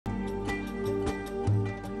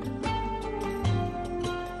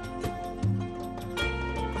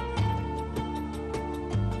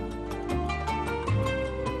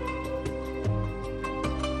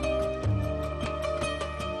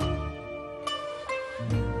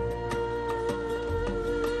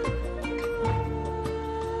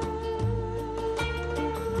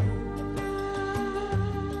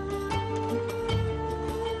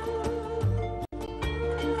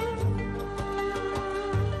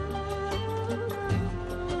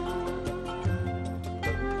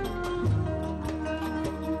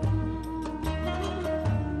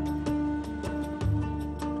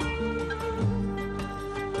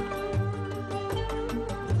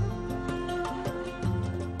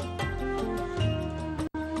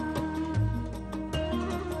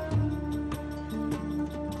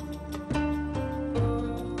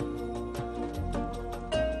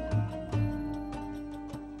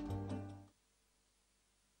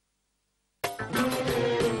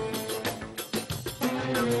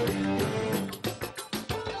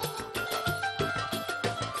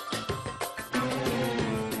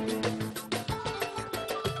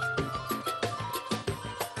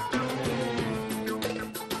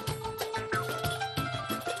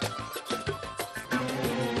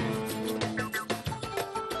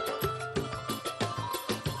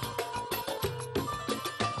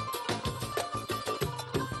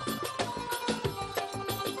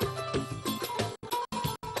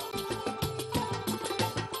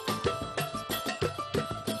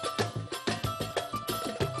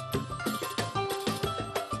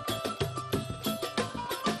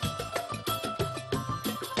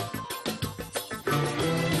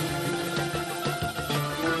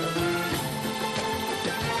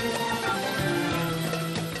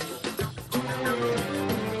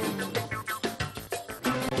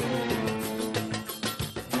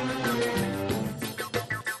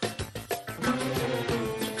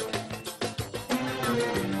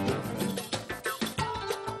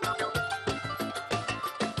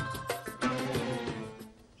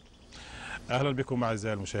أهلا بكم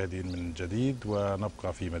أعزائي المشاهدين من جديد،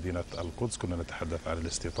 ونبقى في مدينة القدس. كنا نتحدث عن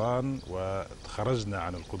الاستيطان وخرجنا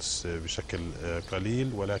عن القدس بشكل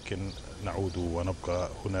قليل، ولكن نعود ونبقى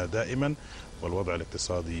هنا دائما. والوضع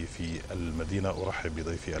الاقتصادي في المدينة. أرحب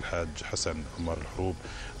بضيفي الحاج حسن عمر الحروب،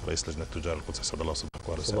 رئيس لجنة تجار القدس. أسعد الله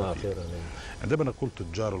صباحك. صباح الخير. عندما نقول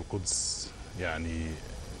تجار القدس، يعني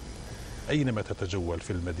أينما تتجول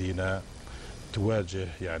في المدينة تواجه،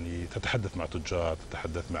 يعني تتحدث مع تجار،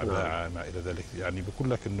 تتحدث مع باعة، ما إلى ذلك. يعني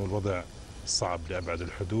بقول لك أنه الوضع صعب لأبعد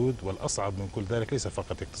الحدود، والأصعب من كل ذلك ليس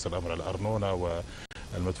فقط يقتصر الأمر على الأرنونة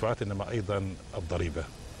والمدفوعات، إنما أيضا الضريبة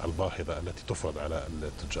الباهظة التي تفرض على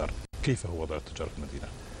التجار. كيف هو وضع التجار في المدينة؟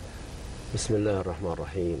 بسم الله الرحمن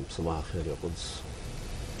الرحيم. صباح الخير يا قدس.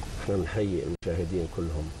 احنا نحيي المشاهدين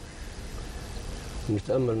كلهم،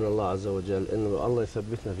 ونتأمل من الله عز وجل أنه الله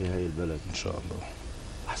يثبتنا في هذه البلد إن شاء الله.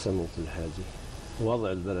 أحسن من كل حاجة.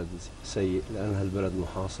 وضع البلد سيء لأنها البلد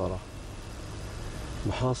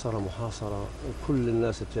محاصرة محاصرة، وكل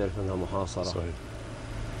الناس بتعرف أنها محاصرة. صحيح.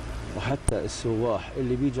 وحتى السواح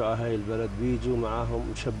اللي بيجوا على هاي البلد بيجوا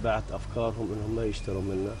معاهم مشبعة أفكارهم أنهم ما يشتروا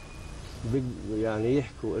منا، يعني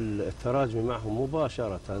يحكوا التراجمة معهم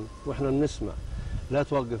مباشرة، وإحنا بنسمع لا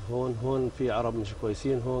توقف هون في عرب مش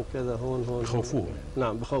كويسين، هون كذا، هون بخوفوهم.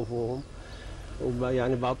 نعم بخوفوهم،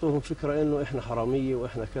 يعني بعطوهم فكرة إنه إحنا حرامية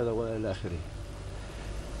وإحنا كذا وإلى آخره.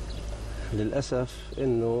 للأسف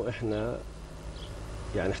إنه إحنا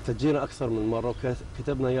يعني احتجينا أكثر من مرة،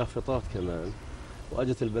 وكتبنا يافطات كمان،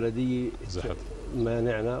 وأجت البلدية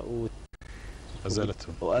مانعنا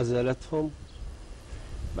وأزالتهم.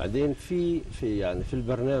 بعدين في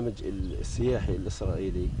البرنامج السياحي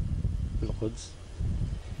الإسرائيلي في القدس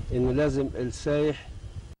إنه لازم السايح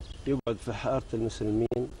يقعد في حارة المسلمين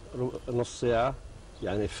نص ساعة،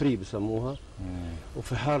 يعني فري بسموها،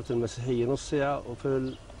 وفي حارة المسيحية نص ساعة،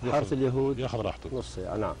 وفي حارة اليهود ياخذ راحته نص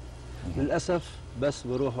ساعة. نعم. للأسف بس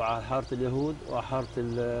بروحوا على حارة اليهود وعلى حارة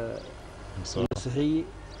المسيحية.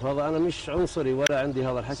 هذا أنا مش عنصري ولا عندي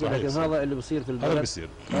هذا الحكي، لكن هذا اللي بصير في البلد،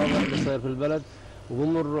 هذا اللي بصير في البلد.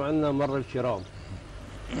 وبمروا عندنا مر الكرام،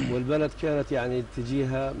 والبلد كانت يعني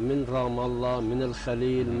تجيها من رام الله، من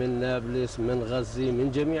الخليل، من نابلس، من غزة،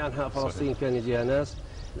 من جميع أنحاء فلسطين كان يجيها ناس.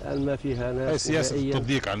 الآن ما فيها ناس. هي سياسة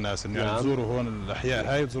تضييق على الناس، إن يعني تزوروا هون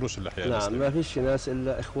الأحياء هاي وتزوروش الأحياء نعم. ما فيش ناس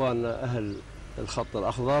إلا إخواننا أهل الخط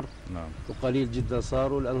الأخضر. نعم. وقليل جدا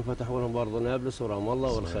صاروا، لأنهم فتحوا لهم برضه نابلس ورام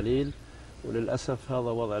الله والخليل. وللأسف هذا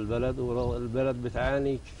وضع البلد، والبلد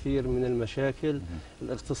بتعاني كثير من المشاكل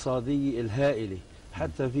الاقتصادية الهائلة.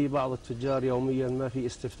 حتى في بعض التجار يوميا ما في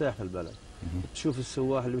استفتاح في البلد. تشوف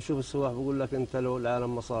السواح، اللي بيشوف السواح بقول لك انت لو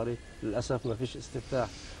العالم مصاري. للاسف ما فيش استفتاح،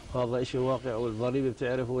 هذا شيء واقع، والضريبه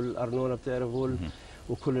بتعرف، والارنونه بتعرف،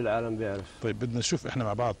 وكل العالم بيعرف. طيب بدنا نشوف احنا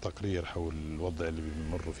مع بعض تقرير حول الوضع اللي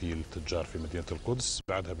بيمروا فيه التجار في مدينه القدس،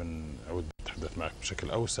 بعدها بنعود نتحدث معك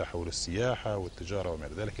بشكل اوسع حول السياحه والتجاره وما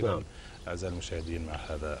الى ذلك. نعم. اعزائي المشاهدين مع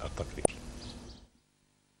هذا التقرير.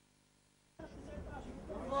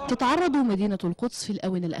 تتعرض مدينة القدس في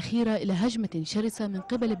الآونة الأخيرة إلى هجمة شرسة من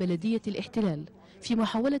قبل بلدية الاحتلال في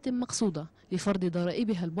محاولة مقصودة لفرض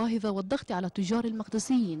ضرائبها الباهظة والضغط على التجار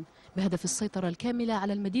المقدسيين بهدف السيطرة الكاملة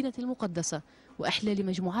على المدينة المقدسة وإحلال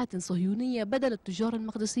مجموعات صهيونية بدل التجار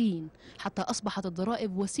المقدسيين، حتى أصبحت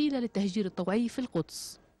الضرائب وسيلة للتهجير الطوعي في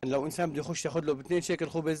القدس. لو إنسان بده يخش ياخذ له ب2 شيكل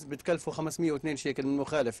خبز بتكلفه 502 شيكل من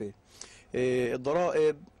مخالفة.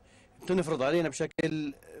 الضرائب بتنفرض علينا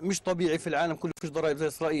بشكل مش طبيعي في العالم كله. فيش ضرائب زي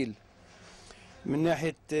إسرائيل. من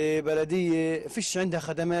ناحية بلدية فيش عندها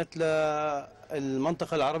خدمات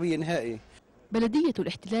للمنطقة العربية نهائي. بلدية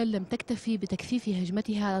الاحتلال لم تكتفي بتكثيف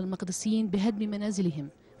هجمتها على المقدسيين بهدم منازلهم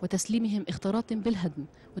وتسليمهم اختراط بالهدم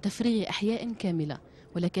وتفريغ أحياء كاملة،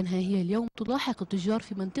 ولكنها هي اليوم تلاحق التجار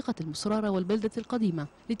في منطقة المصرارة والبلدة القديمة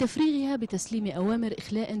لتفريغها بتسليم أوامر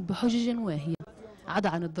إخلاء بحجج واهية، عدا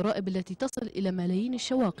عن الضرائب التي تصل إلى ملايين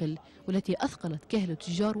الشواقل، والتي أثقلت كاهل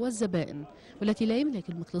التجار والزبائن، والتي لا يملك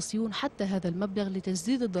المقدسيون حتى هذا المبلغ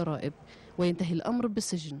لتسديد الضرائب، وينتهي الأمر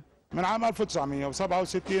بالسجن. من عام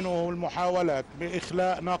 1967 والمحاولات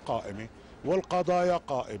بإخلاءنا قائمة والقضايا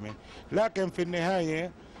قائمة، لكن في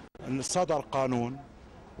النهاية صدر قانون،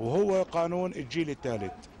 وهو قانون الجيل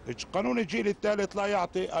الثالث. قانون الجيل الثالث لا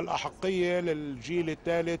يعطي الأحقية للجيل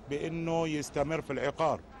الثالث بأنه يستمر في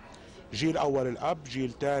العقار. جيل أول الأب،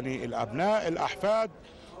 جيل ثاني الأبناء، الأحفاد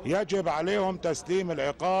يجب عليهم تسليم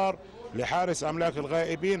العقار لحارس أملاك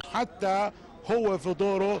الغائبين، حتى هو في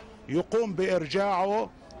دوره يقوم بإرجاعه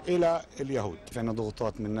إلى اليهود. في عندنا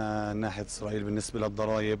ضغوطات من ناحية إسرائيل بالنسبة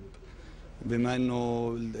للضرائب، بما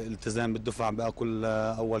أنه الالتزام بالدفع بقى كل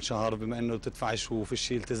أول شهر، بما أنه تدفعش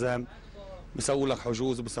وفيش التزام بيسووا لك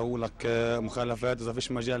حجوز وبيسووا لك مخالفات، إذا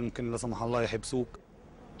فيش مجال ممكن لا سمح الله يحبسوك.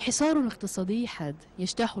 حصار اقتصادي حاد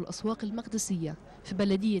يجتاح الأسواق المقدسية. في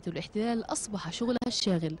بلدية الاحتلال أصبح شغلها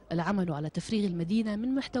الشاغل العمل على تفريغ المدينة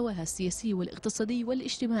من محتواها السياسي والاقتصادي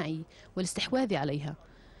والاجتماعي والاستحواذ عليها.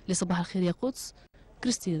 لصباح الخير يا قدس،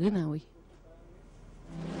 كريستين رناوي.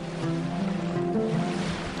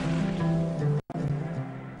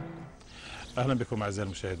 أهلا بكم أعزائي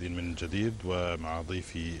المشاهدين من جديد، ومع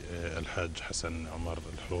ضيفي الحاج حسن عمر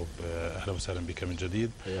الحروب. أهلا وسهلا بك من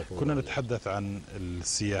جديد. كنا نتحدث عن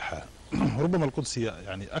السياحة. ربما القدس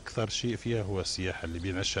يعني أكثر شيء فيها هو السياحة اللي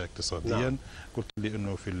بينعشها اقتصاديا. نعم. قلت لي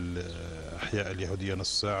أنه في الأحياء اليهودية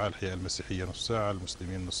نصف ساعة، الأحياء المسيحية نصف ساعة،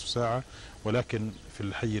 المسلمين نصف ساعة، ولكن في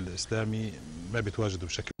الحي الإسلامي ما بيتواجدوا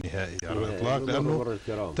بشكل نهائي على الإطلاق، لأنه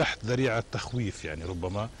تحت ذريعة تخويف. يعني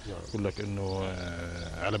ربما يقول لك أنه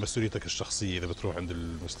على مسؤوليتك الشخصية إذا بتروح عند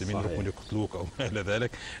المسلمين ممكن يقتلوك أو ما إلى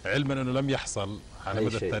ذلك، علما أنه لم يحصل على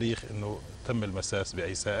مدى التاريخ أنه تم المساس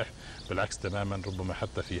بأي سائح، بالعكس تماما. ربما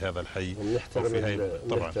حتى في هذا الحي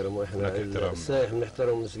بنحترم واحنا السائح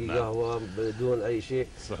بنحترم، نسقي قهوه بدون اي شيء.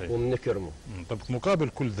 صحيح. وبنكرمه. طب مقابل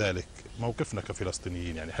كل ذلك موقفنا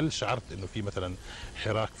كفلسطينيين، يعني هل شعرت انه في مثلا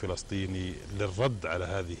حراك فلسطيني للرد على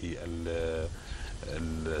هذه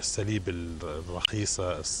السليب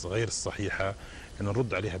الرخيصه غير الصحيحه، انه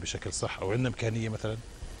نرد عليها بشكل صح، او عندنا امكانيه مثلا؟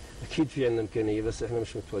 اكيد في عندنا امكانيه، بس احنا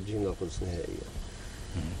مش متوجهين للقدس نهائيا.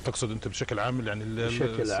 تقصد انت بشكل عام يعني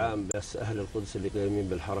بشكل عام، بس اهل القدس اللي قايمين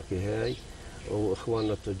بالحركه هاي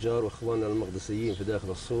واخواننا التجار واخواننا المقدسيين في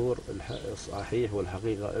داخل السور، الصحيح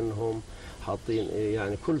والحقيقه انهم حاطين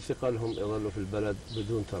يعني كل ثقلهم يظلوا في البلد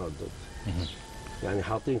بدون تردد. يعني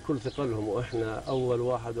حاطين كل ثقلهم، واحنا اول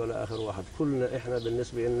واحد ولا اخر واحد، كلنا احنا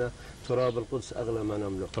بالنسبه لنا تراب القدس اغلى ما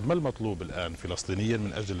نملك. طب ما المطلوب الان فلسطينيا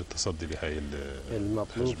من اجل التصدي لهي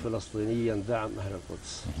المطلوب فلسطينيا دعم اهل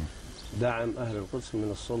القدس. دعم أهل القدس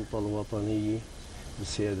من السلطة الوطنية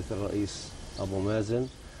بسيادة الرئيس أبو مازن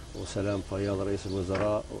وسلام فياض رئيس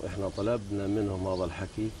الوزراء، وإحنا طلبنا منهم هذا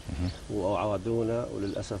الحكي ووعدونا،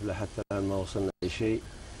 وللأسف لحتى الآن ما وصلنا أي شيء.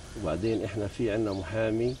 وبعدين إحنا في عندنا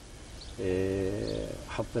محامي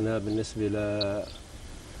حطيناه بالنسبة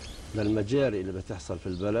للمجاري اللي بتحصل في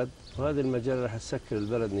البلد، وهذه المجاري رح تسكر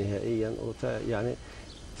البلد نهائيا، يعني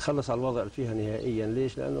تخلص على الوضع فيها نهائيا.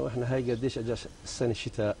 ليش؟ لأنه إحنا هاي قديش أجا السنة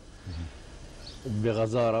الشتاء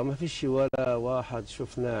بغزارة ما فيش ولا واحد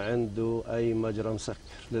شفنا عنده أي مجرى مسكر،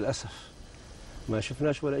 للأسف ما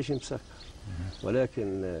شفناش ولا شيء مسكر.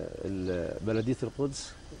 ولكن بلدية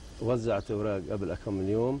القدس وزعت أوراق قبل كم من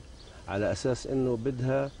يوم على أساس أنه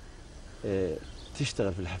بدها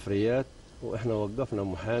تشتغل في الحفريات، وإحنا وقفنا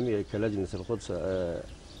محامي كلجنة القدس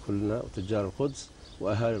كلنا وتجار القدس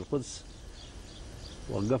وأهالي القدس،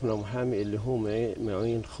 وقفنا محامي اللي هو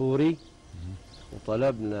معين خوري،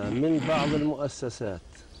 وطلبنا من بعض المؤسسات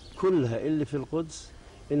كلها اللي في القدس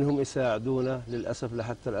انهم يساعدونا. للاسف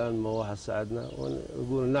لحتى الان ما واحد ساعدنا،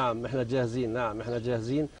 ونقول نعم احنا جاهزين، نعم احنا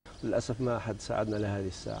جاهزين، للاسف ما حد ساعدنا لهذه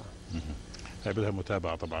الساعه. هي بدها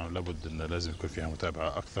متابعه طبعا، لابد ان لازم يكون فيها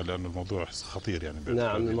متابعه اكثر، لانه الموضوع خطير يعني.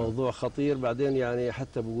 نعم الموضوع خطير. بعدين يعني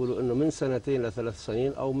حتى بيقولوا انه من 2 ل3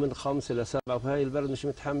 سنين او من 5 ل7، وهي البلد مش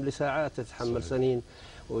متحمله ساعات، تتحمل سنين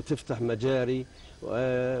وتفتح مجاري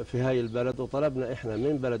في هاي البلد. وطلبنا احنا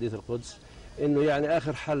من بلديه القدس انه يعني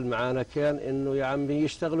اخر حل معنا كان انه يا عمي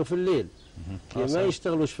يشتغلوا في الليل، يعني ما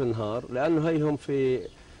يشتغلوش في النهار، لانه هيهم في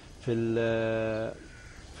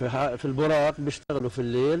البراق بيشتغلوا في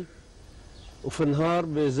الليل، وفي النهار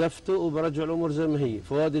بزفتوا وبرجعوا الامور زي ما هي.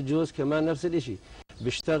 في وادي الجوز كمان نفس الشيء،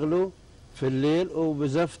 بيشتغلوا في الليل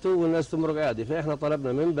وبزفتوا والناس تمرق عادي. فاحنا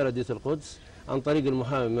طلبنا من بلديه القدس عن طريق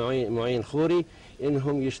المحامي معين خوري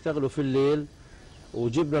انهم يشتغلوا في الليل،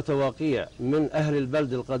 وجبنا تواقيع من اهل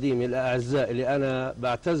البلد القديم الاعزاء اللي انا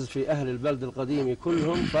بعتز في اهل البلد القديم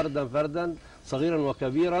كلهم فردا فردا صغيرا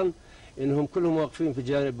وكبيرا، انهم كلهم واقفين في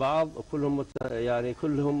جانب بعض، وكلهم يعني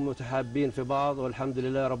كلهم متحابين في بعض، والحمد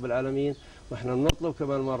لله رب العالمين. واحنا بنطلب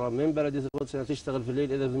كمان مره من بلديه القدس انها تشتغل في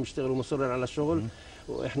الليل اذا بدهم يشتغلوا مصرا على الشغل.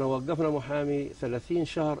 واحنا وقفنا محامي 30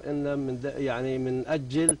 شهر ان يعني من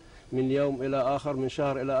اجل من يوم الى اخر، من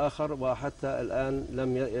شهر الى اخر، وحتى الان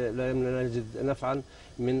لم نجد نفعا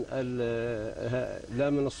من لا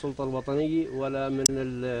من السلطه الوطنيه ولا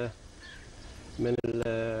من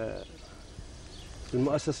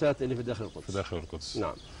المؤسسات اللي في داخل القدس. في داخل القدس.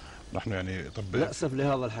 نعم. نحن يعني طب نأسف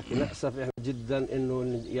لهذا الحكي، نأسف احنا جدا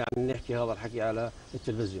انه يعني نحكي هذا الحكي على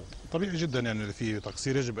التلفزيون. طبيعي جدا يعني في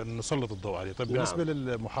تقصير يجب ان نسلط الضوء عليه. طيب بالنسبه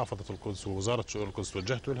لمحافظه القدس ووزاره شؤون القدس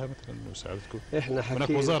توجهتوا لها مثلا مساعدتكم؟ احنا حكينا، هناك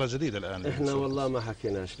وزاره جديده الان. احنا والله ما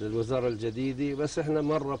حكيناش للوزاره الجديده، بس احنا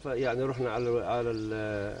مره يعني رحنا على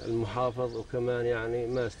المحافظ، وكمان يعني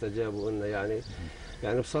ما استجابوا لنا.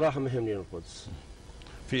 يعني بصراحه مهمني القدس.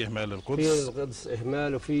 في إهمال في للقدس. القدس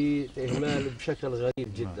إهمال، وفي إهمال بشكل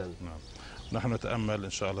غريب جدا. نعم. نحن نتأمل إن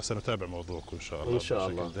شاء الله، سنتابع موضوعكم إن شاء الله إن شاء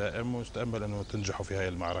بشكل الله دائم، ونتأمل أنه تنجحوا في هذه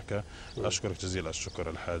المعركة. أشكرك جزيل الشكر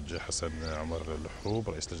الحاج حسن عمر الحروب،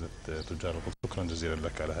 رئيس لجنة تجار القدس، شكرا جزيلا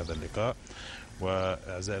لك على هذا اللقاء.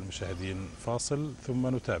 وأعزائي المشاهدين فاصل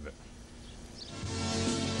ثم نتابع.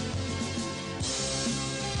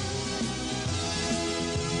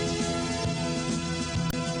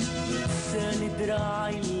 ينسان دراع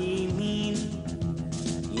اليمين،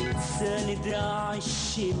 ينسان دراع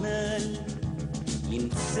الشمال،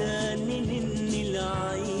 ينساني من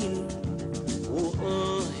العين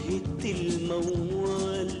وآهة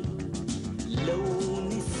الموال. لو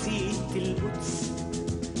نسيت القدس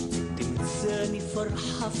تنساني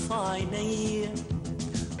فرحة في عينيا،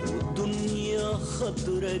 والدنيا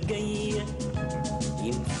خضرة جاية.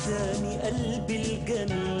 ينساني قلب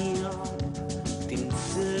الجميع،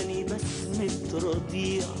 تنساني بسمة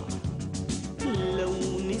رضيع. لو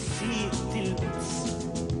نسيت القدس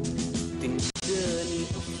تنساني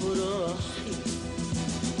أفراحي،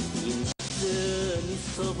 ينساني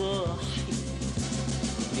صباحي،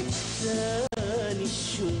 تنساني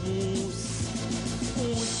الشموس،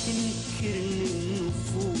 وتنكرني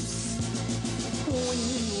النفوس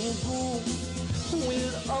والنجوم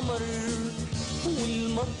والقمر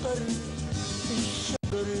والمطر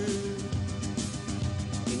الشجر.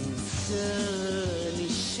 تنساني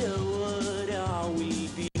الشوارع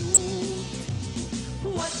والبيوت،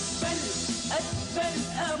 وأقبل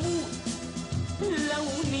أموت لو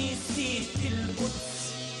نسيت القدس.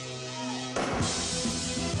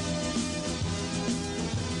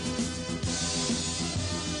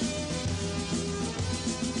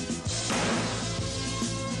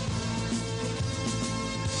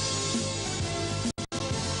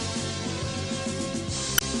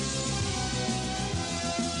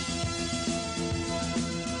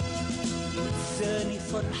 تنساني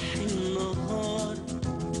فرح النهار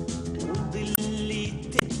وظلة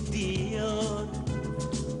الديار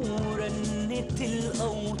ورنة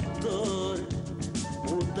الأوتار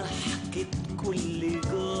وضحكة كل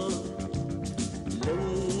جار. لو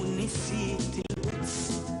نسيت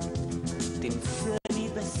القدس تنساني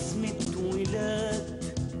بسمة ولاد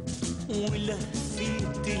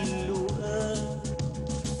ولهفة اللقاء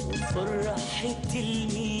وفرحة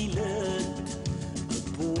الميلاد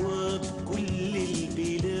أبواب كل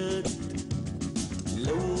البلاد.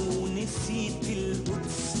 لو نسيت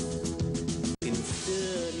القدس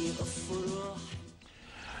تنساني أفراحي.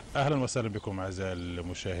 أهلا وسهلا بكم أعزائي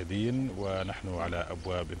المشاهدين، ونحن على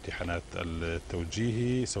أبواب امتحانات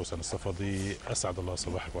التوجيهي. سوسن الصفدي، أسعد الله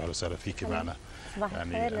صباحك وأهلا وسهلا فيك معنا. صباح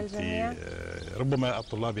الخير للجميع. ربما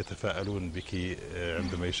الطلاب يتفائلون بك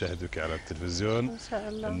عندما يشاهدوك على التلفزيون إن شاء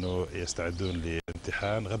الله أنه يستعدون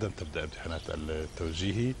لامتحان غدا، تبدأ امتحانات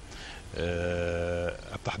التوجيهي.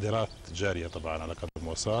 التحضيرات جارية طبعا على قدم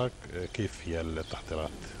وساق. كيف هي التحضيرات؟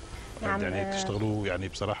 نعم. يعني تشتغلوا، يعني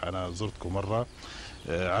بصراحة أنا زرتكم مرة،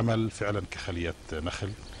 عمل فعلا كخلية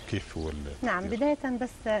نخل. كيف هو نعم، بداية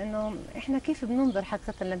بس انه احنا كيف بننظر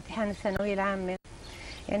حقيقة لامتحان الثانوية العامة.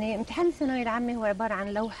 يعني امتحان الثانوية العامة هو عبارة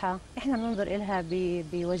عن لوحة احنا بننظر إلها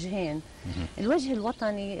بوجهين. الوجه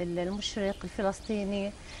الوطني المشرق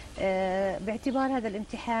الفلسطيني، باعتبار هذا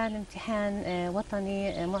الامتحان امتحان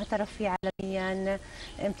وطني معترف فيه عالميا،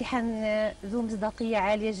 امتحان ذو مصداقية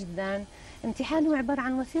عالية جدا، امتحان هو عبارة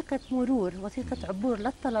عن وثيقة مرور، وثيقة عبور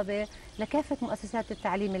للطلبة لكافة مؤسسات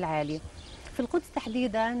التعليم العالي. في القدس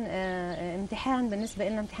تحديدا امتحان بالنسبة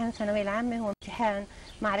لنا امتحان الثانوية العامة هو امتحان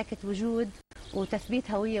معركة وجود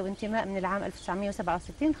وتثبيت هوية وانتماء من العام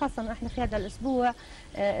 1967، خاصة انه احنا في هذا الاسبوع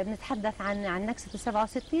بنتحدث عن نكسة ال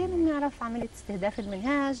 67 وبنعرف عملية استهداف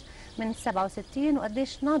المنهاج من ال 67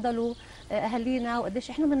 وقديش ناضلوا اهالينا وقديش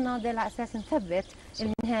احنا بنناضل على اساس نثبت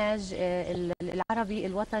المنهاج العربي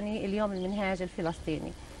الوطني اليوم المنهاج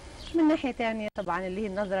الفلسطيني. من ناحية ثانية طبعا اللي هي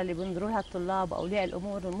النظرة اللي بينظروها الطلاب وأولياء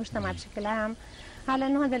الأمور والمجتمع بشكل عام على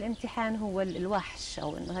أنه هذا الامتحان هو الوحش،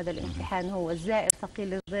 أو أنه هذا الامتحان هو الزائر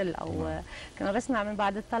ثقيل الظل، أو كما بسمع من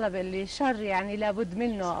بعض الطلبة اللي شر يعني لابد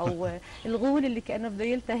منه، أو الغول اللي كأنه بده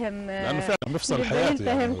يلتهم، لأنه فعلا مفصل حياته،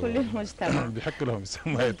 يلتهم يعني كل المجتمع. بيحكوا لهم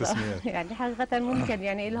يسموا هاي التسميات. يعني حقيقة ممكن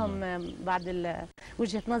يعني لهم بعض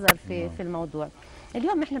وجهة نظر في الموضوع.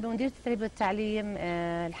 اليوم احنا بمديرية التدريب والتعليم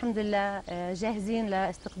الحمد لله جاهزين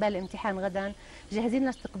لاستقبال الامتحان غدا، جاهزين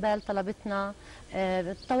لاستقبال طلبتنا،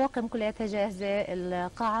 الطواقم كلها جاهزة،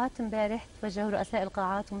 القاعات امبارح توجهوا رؤساء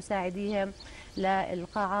القاعات ومساعديهم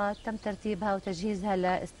للقاعات تم ترتيبها وتجهيزها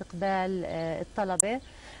لاستقبال الطلبة.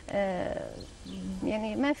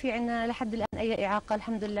 يعني ما في عندنا لحد الآن أي إعاقة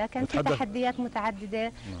الحمد لله. كان في تحديات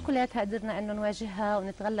متعددة كلياتها قدرنا أنه نواجهها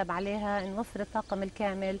ونتغلب عليها، نوفر الطاقم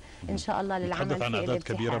الكامل إن شاء الله للعمل في نتحدث عن أعداد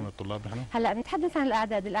كبيرة من الطلاب نحن؟ هلا بنتحدث عن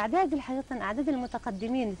الأعداد الحقيقة أعداد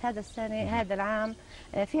المتقدمين هذا السنة هذا العام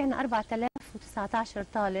في عندنا 4019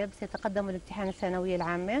 طالب سيتقدموا لامتحان الثانوية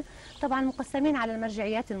العامة، طبعا مقسمين على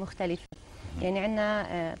المرجعيات المختلفة. يعني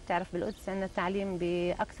عندنا بتعرف بالقدس عندنا التعليم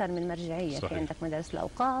باكثر من مرجعيه، في عندك مدارس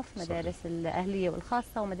الاوقاف، مدارس الاهليه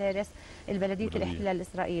والخاصه، ومدارس البلديه الاحتلال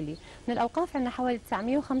الاسرائيلي. من الاوقاف عندنا حوالي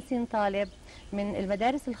 950 طالب، من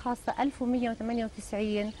المدارس الخاصه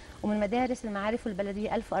 1198، ومن مدارس المعارف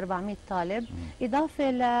والبلديه 1400 طالب،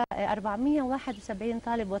 اضافه ل 471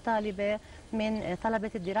 طالب وطالبه من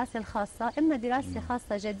طلبه الدراسه الخاصه، اما دراسه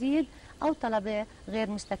خاصه جديد او طلبه غير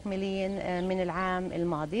مستكملين من العام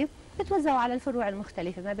الماضي. بتوزعوا على الفروع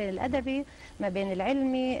المختلفة ما بين الأدبي ما بين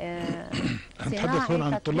العلمي نتحدث هون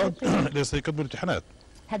عن الطلاب اللي سيقدموا الامتحانات.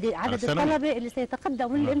 هذه عدد الطلبة اللي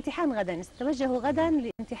سيتقدموا للامتحان غدا، سيتوجهوا غدا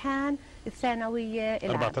لامتحان الثانوية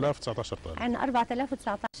العامة. 4019 طالب. عندنا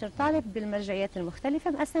 4019 طالب بالمرجعيات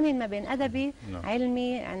المختلفة، مقسمين ما بين أدبي،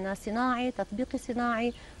 علمي، عندنا صناعي، تطبيقي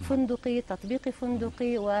صناعي، فندقي، تطبيقي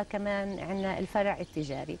فندقي، وكمان عندنا الفرع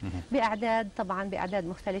التجاري بأعداد طبعا بأعداد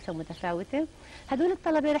مختلفة متفاوتة. هدول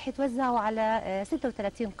الطلبة رح يتوزعوا على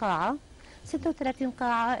 36 قاعة. 36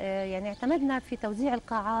 قاعة يعني اعتمدنا في توزيع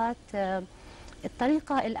القاعات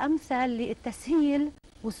الطريقة الأمثل للتسهيل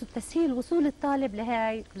تسهيل وصول الطالب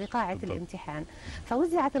لقاعة الامتحان.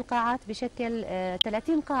 فوزعت القاعات بشكل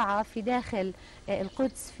 30 قاعة في داخل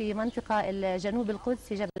القدس، في منطقة جنوب القدس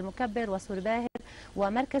في جبل المكبر وسور باهر،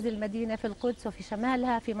 ومركز المدينة في القدس، وفي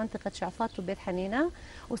شمالها في منطقة شعفاط وبيت حنينة،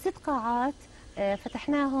 و6 قاعات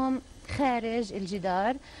فتحناهم خارج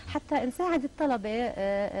الجدار حتى نساعد الطلبة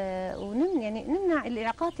يعني نمنع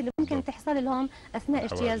الإعاقات اللي ممكن تحصل لهم أثناء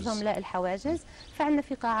اجتيازهم للحواجز. فعندنا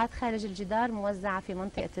في قاعات خارج الجدار موزعة في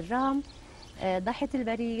منطقة الرام، ضاحية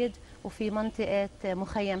البريد، وفي منطقة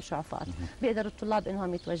مخيم شعفاط، بيقدروا الطلاب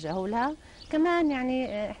إنهم يتوجهوا لها. كمان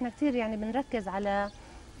يعني إحنا كثير يعني بنركز على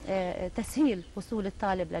تسهيل وصول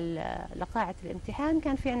الطالب لقاعة الامتحان.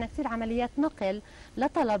 كان في عندنا كثير عمليات نقل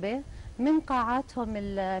لطلبة من قاعاتهم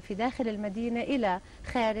في داخل المدينة إلى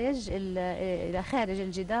خارج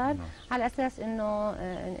الجدار، على أساس أنه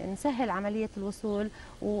نسهل عملية الوصول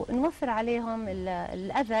ونوفر عليهم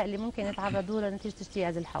الأذى اللي ممكن يتعرضوا له نتيجة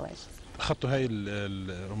اجتياز الحواجز. أخذتوا هاي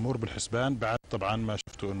الأمور بالحسبان بعد طبعا ما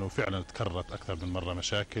شفتوا أنه فعلا تكررت أكثر من مرة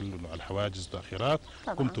مشاكل على الحواجز وتأخيرات،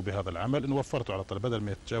 قمتوا بهذا العمل أنه وفرتوا على الطلبة بدل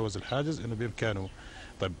ما يتجاوز الحاجز أنه بإمكانه.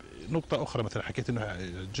 طيب نقطة أخرى، مثلا حكيت أنه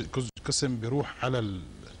قسم بيروح على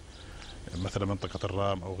مثلا منطقة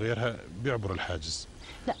الرام أو غيرها بيعبر الحاجز.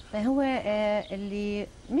 لا، هو اللي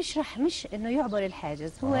مش انه يعبر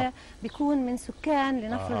الحاجز، هو بيكون من سكان،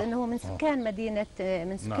 لنفرض انه هو من سكان مدينه،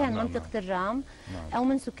 من سكان منطقه الرام، او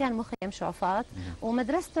من سكان مخيم شعفاط،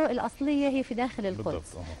 ومدرسته الاصليه هي في داخل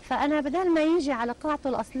القدس. فانا بدل ما يجي على قاعته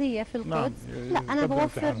الاصليه في القدس، لا انا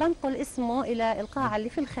بنقل اسمه الى القاعه اللي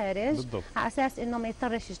في الخارج على اساس انه ما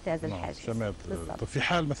يضطرش يجتاز الحاجز. طب في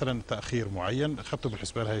حال مثلا تاخير معين اخذتوا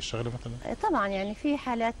بالحسبان هاي الشغله مثلا؟ طبعا يعني في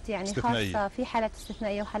حالات يعني استثنائية. خاصه، في حالات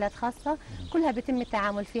استثنائيه وحالات خاصه كلها بيتم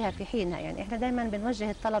التعامل فيها في حينها. يعني احنا دائما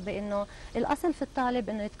بنوجه الطلبه انه الاصل في الطالب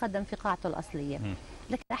انه يتقدم في قاعته الاصليه،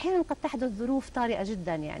 لكن احيانا قد تحدث ظروف طارئه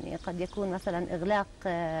جدا. يعني قد يكون مثلا اغلاق،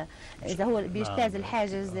 اذا هو بيجتاز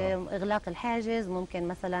الحاجز، اغلاق الحاجز، ممكن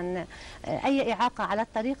مثلا اي اعاقه على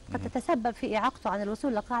الطريق قد تتسبب في اعاقته عن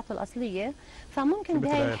الوصول لقاعته الاصليه. فممكن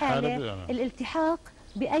بهذه الحاله الالتحاق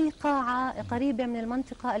بأي قاعة قريبة من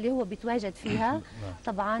المنطقة اللي هو بيتواجد فيها،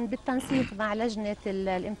 طبعا بالتنسيق مع لجنة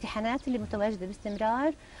الامتحانات اللي متواجدة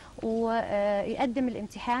باستمرار، ويقدم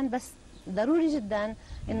الامتحان. بس ضروري جدا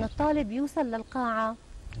إنه الطالب يوصل للقاعة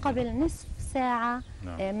قبل نصف ساعة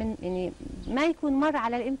من يعني ما يكون مر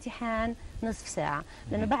على الامتحان نصف ساعة،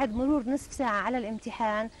 لأنه بعد مرور نصف ساعة على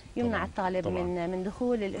الامتحان يمنع الطالب من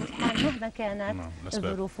دخول الامتحان مهما كانت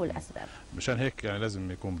الظروف والأسباب. مشان هيك يعني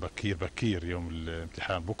لازم يكون بكير يوم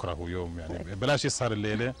الامتحان، بكرة هو يوم يعني بلاش يسهر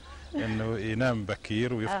الليلة، انه ينام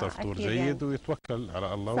بكير ويفطر فطور جيد يعني. ويتوكل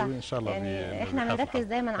على الله، وان شاء الله يعني احنا بنركز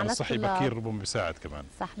دائما على الصحي بكير ربما بيساعد كمان.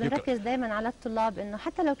 صح، بنركز دائما على الطلاب انه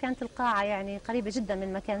حتى لو كانت القاعة يعني قريبة جدا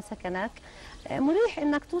من مكان سكنك، مريح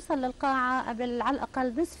انك توصل للقاعة قبل على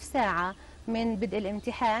الاقل نصف ساعة من بدء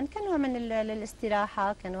الامتحان، كنوع من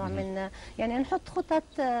الاستراحة، كنوع من يعني نحط خطط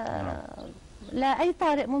لا أي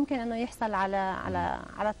طارئ ممكن أنه يحصل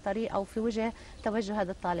على الطريق أو في وجه توجه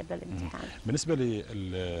هذا الطالب للامتحان. بالنسبة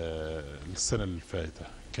للسنة اللي فاتت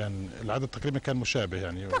كان العدد تقريبا كان مشابه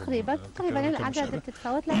يعني تقريبا الأعداد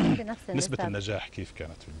بتتفاوت لكن بنفس النسبة. نسبة النجاح كيف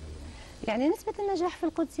كانت يعني نسبة النجاح في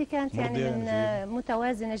القدسي كانت يعني من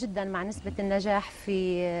متوازنة جدا مع نسبة النجاح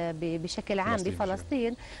بشكل عام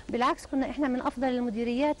بفلسطين. بالعكس كنا احنا من افضل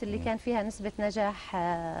المديريات اللي كان فيها نسبة نجاح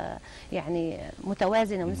يعني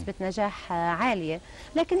متوازنة ونسبة نجاح عالية،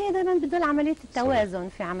 لكن هي دائما بدل عملية التوازن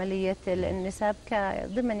في عملية النسب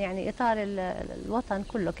ضمن يعني اطار الوطن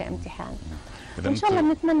كله كامتحان. وان شاء الله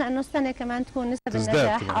بنتمنى انه السنه كمان تكون نسب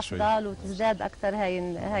النجاح افضل وتزداد اكثر هاي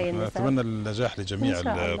النسب. نتمنى النجاح لجميع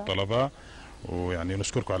الطلبه، ويعني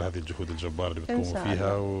نشكركم على هذه الجهود الجباره اللي بتقوموا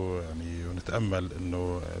فيها، ويعني ونتامل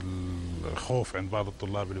انه الخوف عند بعض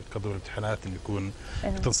الطلاب اللي بتقدموا الامتحانات انه يكون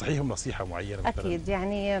تنصحيهم نصيحه معينه مثلا. اكيد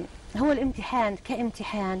يعني هو الامتحان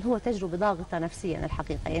كامتحان هو تجربه ضاغطه نفسيا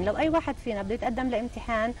الحقيقه، يعني لو اي واحد فينا بده يتقدم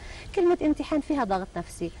لامتحان كلمه امتحان فيها ضغط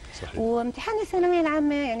نفسي. صحيح. وامتحان الثانويه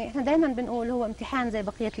العامه يعني احنا دائما بنقول هو امتحان زي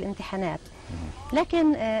بقيه الامتحانات،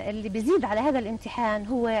 لكن اللي بيزيد على هذا الامتحان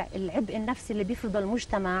هو العبء النفسي اللي بيفرضه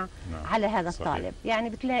المجتمع على هذا الطالب. يعني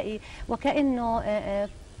بتلاقي وكأنه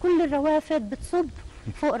كل الروافد بتصب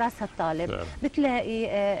فوق راس الطالب. بتلاقي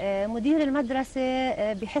مدير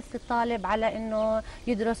المدرسة بيحث الطالب على انه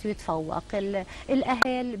يدرس ويتفوق،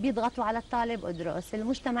 الاهل بيضغطوا على الطالب ادرس،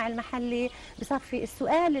 المجتمع المحلي بصفي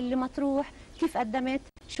السؤال اللي مطروح كيف قدمت،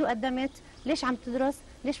 شو قدمت، ليش عم تدرس،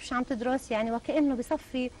 ليش مش عم تدرس، يعني وكأنه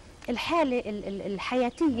بصفي الحالة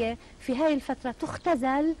الحياتية في هاي الفترة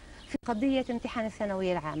تختزل في قضية امتحان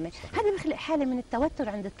الثانوية العامة. هذا بيخلق حالة من التوتر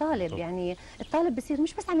عند الطالب. يعني الطالب بصير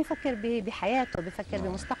مش بس عم يفكر بحياته، بفكر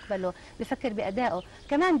بمستقبله، بفكر بأدائه،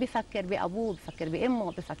 كمان بفكر بأبوه، بفكر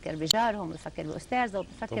بأمه، بفكر بجارهم، بفكر بأستاذه،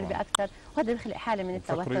 بفكر بأكثر، وهذا بيخلق حالة من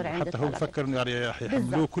التوتر عند الطالب. حتى هو بفكر انه يعني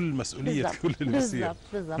يحملوه كل مسؤولية كل اللي بيصير.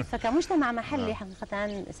 بالضبط. فكمجتمع محلي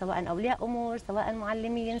حقيقة سواء أولياء أمور، سواء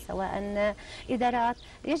معلمين، سواء إدارات،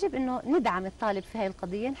 يجب انه ندعم الطالب في هذه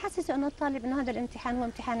القضية، نحسسه انه الطالب انه هذا الامتحان هو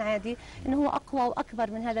امتحان عادي، انه هو اقوى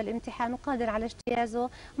واكبر من هذا الامتحان وقادر على اجتيازه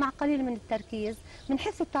مع قليل من التركيز.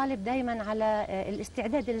 بنحث الطالب دائما على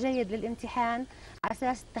الاستعداد الجيد للامتحان على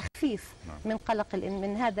اساس التخفيف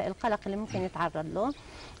من هذا القلق اللي ممكن يتعرض له.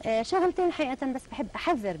 شغلتين حقيقة بس بحب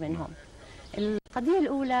احذر منهم. القضية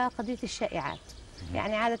الاولى قضية الشائعات.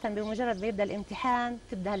 يعني عادة بمجرد ما يبدأ الامتحان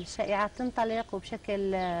تبدأ الشائعات تنطلق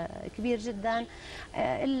وبشكل كبير جدا،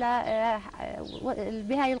 إلا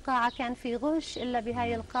بهاي القاعة كان في غش، إلا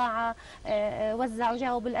بهاي القاعة وزعوا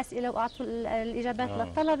جاوبوا الأسئلة وأعطوا الإجابات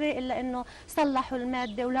للطلبة، إلا إنه صلحوا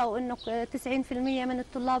المادة ولقوا إنه 90% من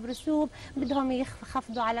الطلاب رسوب بدهم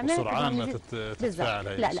يخفضوا علامات. سرعان ما تتفاعل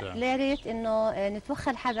هاي لا يا ريت إنه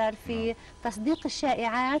نتوخى الحذر في تصديق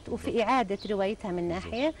الشائعات وفي إعادة روايتها من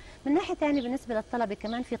ناحية. من ناحية ثانية بالنسبة للطلبة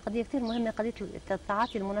كمان في قضية كثير مهمة، قضية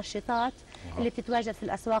تعاطي المنشطات اللي بتتواجد في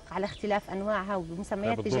الأسواق على اختلاف أنواعها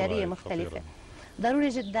وبمسميات تجارية مختلفة. ضروري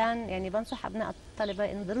جدا يعني بنصح أبناء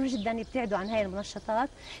الطلبة إنه ضروري جدا يبتعدوا عن هاي المنشطات،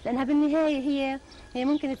 لأنها بالنهاية هي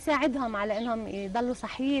ممكن تساعدهم على إنهم يضلوا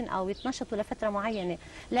صحيين أو يتنشطوا لفترة معينة،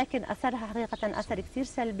 لكن أثرها حقيقة أثر كثير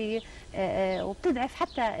سلبي وبتضعف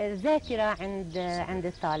حتى الذاكرة عند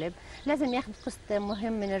الطالب. لازم ياخذ قسط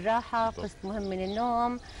مهم من الراحة، قسط مهم من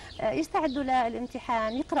النوم، يستعدوا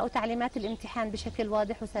للامتحان، يقرأوا تعليمات الامتحان بشكل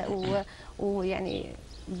واضح ويعني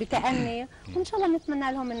بتأني، وإن شاء الله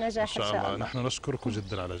نتمنى لهم النجاح إن شاء الله. نحن نشكركم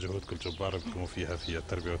جدا على جهودكم الجبارة اللي بتقوموا فيها في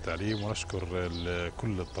التربية والتعليم، ونشكر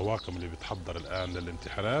كل الطواقم اللي بتحضر الآن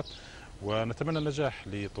للامتحانات، ونتمنى النجاح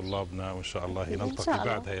لطلابنا، وإن شاء الله نلتقي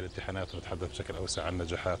بعد هذه الامتحانات ونتحدث بشكل أوسع عن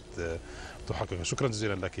نجاحات تحققها. شكرا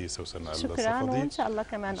جزيلا لك سوسن. شكرا، وإن شاء الله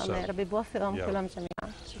كمان الله يا رب يوفقهم كلهم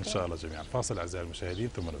جميعا. إن شاء الله جميعا. فاصل أعزائي المشاهدين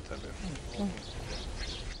ثم نتابع.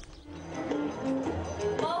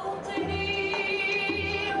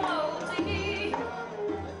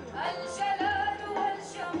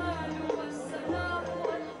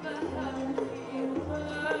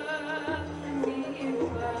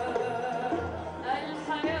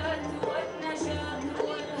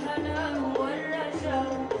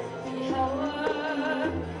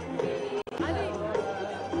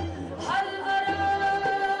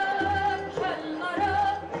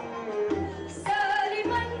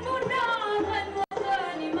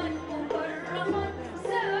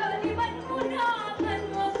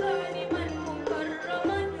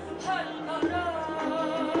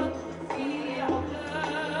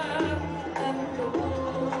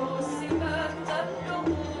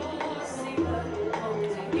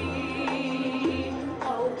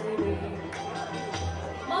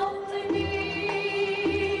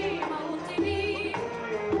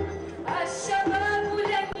 الشباب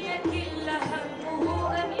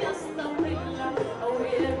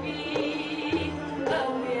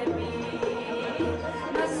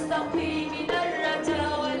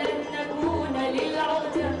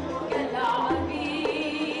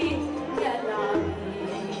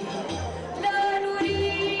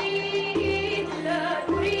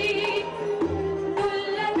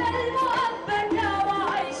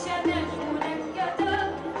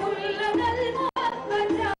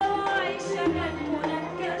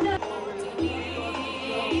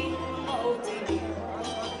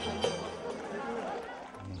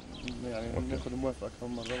الموافقة أكثر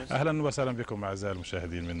من مرة. أهلا وسهلا بكم أعزائي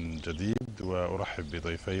المشاهدين من جديد، وأرحب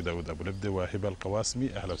بضيفي داود أبو لبدة وهبة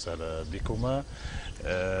القواسمي. أهلا وسهلا بكما.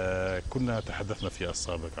 كنا تحدثنا في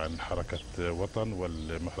السابق عن حركة وطن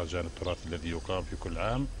والمهرجان التراثي الذي يقام في كل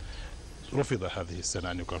عام. رفض هذه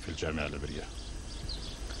السنة أن يقام في الجامعة العبرية.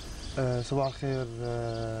 صباح الخير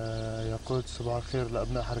يا قدس، صباح الخير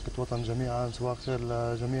لأبناء حركة وطن جميعا، صباح الخير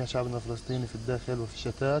لجميع شعبنا الفلسطيني في الداخل وفي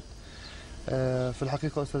الشتات. في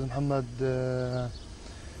الحقيقة أستاذ محمد،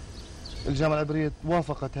 الجامعة العبرية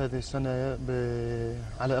وافقت هذه السنة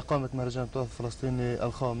على إقامة مهرجان التراث الفلسطيني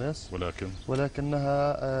الخامس،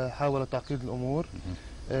 ولكنها حاولت تعقيد الأمور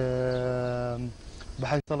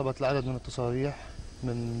بحيث طلبت العدد من التصاريح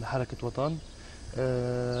من حركة وطن.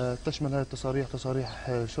 تشمل هذه التصاريح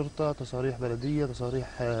تصاريح شرطة، تصاريح بلدية،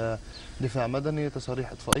 تصاريح دفاع مدني،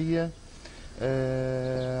 تصاريح إطفائية.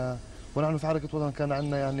 ونحن في حركة وطن كان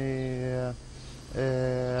عندنا يعني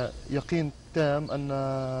يقين تام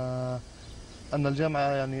أن الجامعة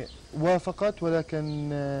يعني وافقت، ولكن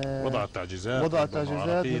وضعت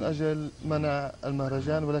تعجيزات من أجل منع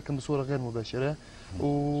المهرجان، ولكن بصورة غير مباشرة.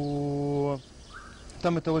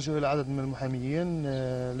 تم التوجه إلى عدد من المحاميين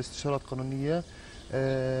لاستشارات قانونية،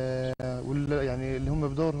 يعني اللي هم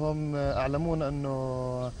بدورهم أعلمونا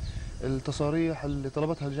أنه التصاريح اللي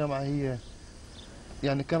طلبتها الجامعة هي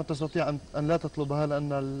يعني كانت تستطيع أن لا تطلبها،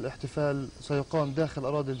 لأن الاحتفال سيقام داخل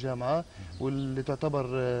أراضي الجامعة واللي تعتبر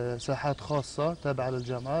ساحات خاصة تابعة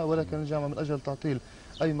للجامعة، ولكن الجامعة من أجل تعطيل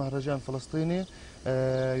أي مهرجان فلسطيني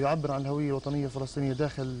يعبر عن الهوية الوطنية الفلسطينية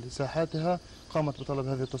داخل ساحاتها قامت بطلب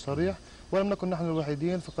هذه التصاريح. ولم نكن نحن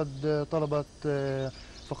الوحيدين،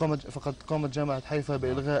 فقد قامت جامعة حيفا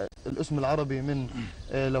بإلغاء الاسم العربي من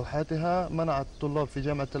لوحاتها، منعت الطلاب في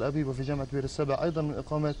جامعة تل أبيب وفي جامعة بير السبع أيضا من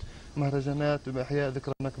إقامة مهرجانات بإحياء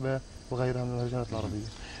ذكرى النكبة وغيرها من المهرجانات العربية.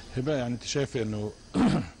 هبة، يعني أنت شايفة أنه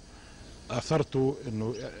أثرتوا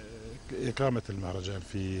أنه إقامة المهرجان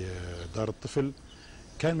في دار الطفل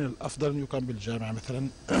كان من الأفضل أن يقام بالجامعة مثلا؟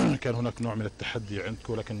 كان هناك نوع من التحدي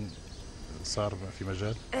عندكم لكن صار في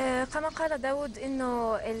مجال؟ كما قال داود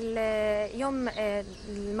انه اليوم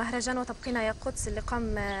المهرجان وتبقينا يا قدس اللي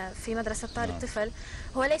قام في مدرسة دار الطفل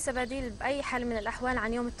هو ليس بديل بأي حال من الأحوال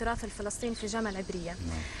عن يوم التراث الفلسطيني في الجامعة العبرية.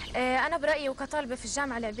 أنا برأيي وكطالبة في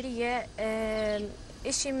الجامعة العبرية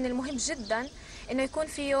شيء من المهم جدا انه يكون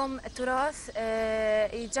في يوم تراث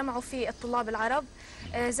يتجمعوا فيه الطلاب العرب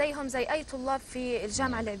زيهم زي اي طلاب في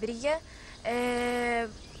الجامعة العبرية.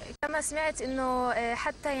 كما سمعت انه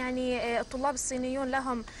حتى يعني الطلاب الصينيون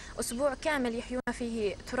لهم اسبوع كامل يحيون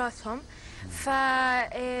فيه تراثهم. ف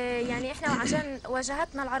يعني احنا عشان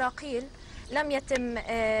واجهتنا العراقيل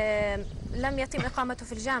لم يتم اقامته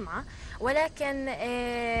في الجامعه، ولكن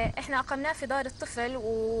احنا اقمناه في دار الطفل،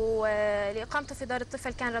 واقامته في دار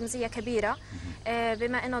الطفل كان رمزيه كبيره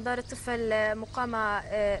بما انه دار الطفل مقامه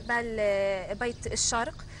بيت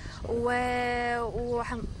الشرق.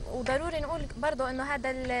 وضروري نقول برضو انه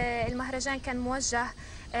هذا المهرجان كان موجه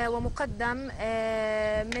ومقدم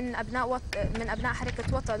من ابناء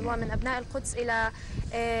حركه وطن ومن ابناء القدس الى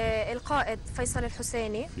القائد فيصل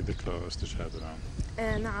الحسيني في ذكرى استشهاده.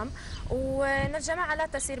 نعم. وان الجماعه لا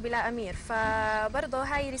تسير بلا امير، فبرضه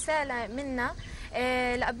هاي رساله منا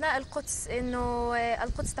لابناء القدس انه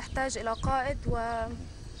القدس تحتاج الى قائد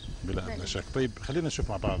بلا ادنى شك. طيب خلينا نشوف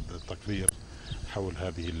مع بعض التقرير حول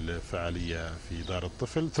هذه الفعالية في دار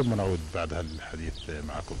الطفل، ثم نعود بعدها للحديث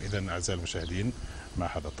معكم. إذن أعزائي المشاهدين مع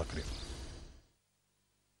هذا التقرير.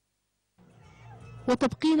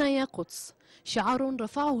 وتبقينا يا قدس شعار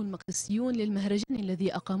رفعه المقدسيون للمهرجان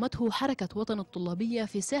الذي أقامته حركة وطن الطلابية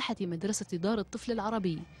في ساحة مدرسة دار الطفل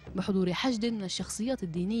العربي بحضور حشد من الشخصيات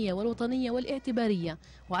الدينية والوطنية والاعتبارية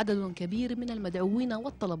وعدد كبير من المدعوين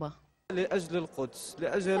والطلبة. لأجل القدس،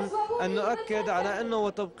 لأجل أن نؤكد على أنه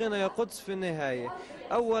وتبقينا يا قدس في النهاية.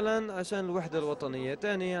 أولا عشان الوحدة الوطنية،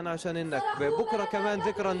 ثانيا عشان النكبة، بكرة كمان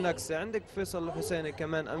ذكرى النكسة، عندك فيصل الحسيني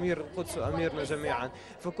كمان أمير القدس وأميرنا جميعا.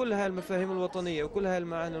 فكل هاي المفاهيم الوطنية وكل هاي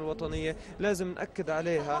المعاني الوطنية لازم نأكد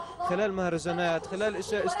عليها خلال مهرجانات، خلال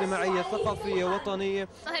أشياء اجتماعية ثقافية وطنية.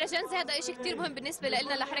 مهرجان زي هذا شيء كثير مهم بالنسبة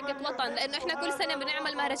لنا لحركة وطن، لأنه إحنا كل سنة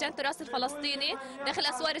بنعمل مهرجان تراث الفلسطيني داخل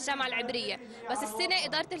أسوار الجامعة العبرية، بس السنة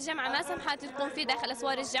إدارة الجامعة ما سمحت تقوم فيه داخل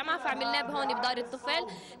أسوار الجامعة، فعملناه بهون بدار الطفل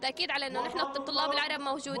تأكيد على أنه نحن الطلاب العرب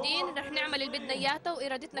موجودين، رح نعمل اللي بدنا إياه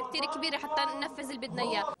وإرادتنا كثير كبيرة حتى ننفذ اللي بدنا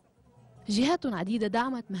إياه. جهات عديدة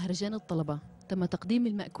دعمت مهرجان الطلبة، تم تقديم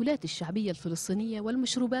المأكولات الشعبية الفلسطينية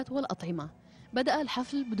والمشروبات والأطعمة. بدأ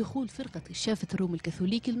الحفل بدخول فرقة الشافة الروم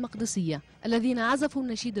الكاثوليكي المقدسية الذين عزفوا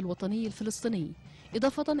النشيد الوطني الفلسطيني،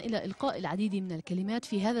 إضافة إلى إلقاء العديد من الكلمات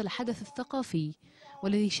في هذا الحدث الثقافي.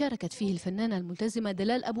 والذي شاركت فيه الفنانة الملتزمة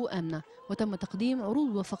دلال أبو آمنة، وتم تقديم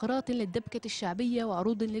عروض وفقرات للدبكة الشعبية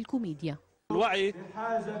وعروض للكوميديا. الوعي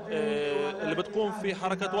اللي بتقوم فيه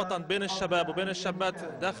حركة وطن بين الشباب وبين الشابات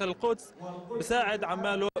داخل القدس بساعد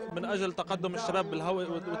عماله من أجل تقدم الشباب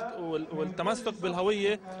والتمسك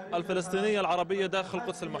بالهوية الفلسطينية العربية داخل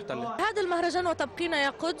القدس المحتلة. هذا المهرجان وتبقينا يا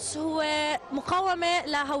قدس هو مقاومة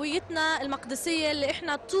لهويتنا المقدسية اللي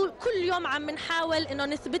احنا كل يوم عم نحاول انه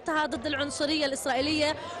نثبتها ضد العنصرية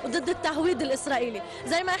الإسرائيلية وضد التهويد الإسرائيلي.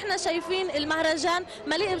 زي ما احنا شايفين المهرجان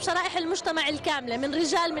مليء بشرائح المجتمع الكاملة، من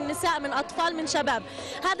رجال من نساء من أطفال من شباب.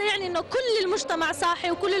 هذا يعني انه كل المجتمع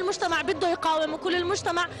صاحي وكل المجتمع بده يقاوم وكل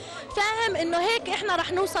المجتمع فاهم انه هيك احنا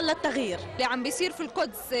رح نوصل للتغيير. اللي عم بيصير في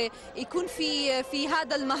القدس يكون في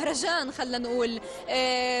هذا المهرجان، خلينا نقول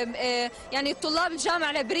يعني طلاب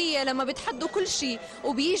الجامعة العبرية لما بتحدوا كل شيء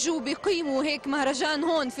وبيجوا بيقيموا هيك مهرجان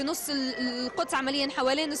هون في نص القدس عمليا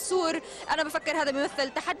حوالين السور، انا بفكر هذا بيمثل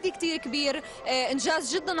تحدي كتير كبير،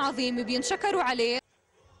 انجاز جدا عظيم بينشكروا عليه.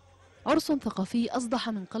 عرس ثقافي أصدح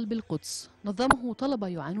من قلب القدس نظمه طلبة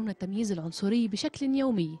يعانون التمييز العنصري بشكل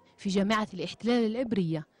يومي في جامعة الاحتلال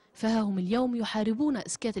العبرية، فها هم اليوم يحاربون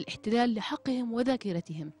إسكات الاحتلال لحقهم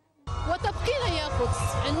وذاكرتهم. وتبقينا يا قدس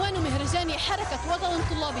عنوان مهرجان حركة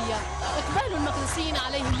وطن طلابية. إقبال المقدسيين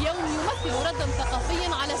عليه اليوم يمثل ردا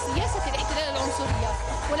ثقافيا على سياسة الاحتلال العنصرية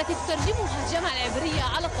والتي تترجمها الجامعة العبرية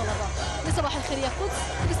على الطلبة. لصباح الخير يا قدس،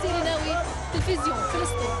 كريستين ناوي، تلفزيون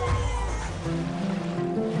فلسطين.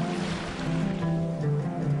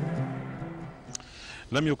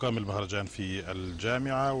 لم يقام المهرجان في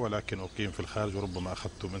الجامعة ولكن أقيم في الخارج، وربما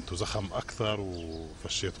أخذتم أنتم زخم أكثر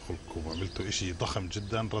وفشيتوا خلقكم وعملتوا إشي ضخم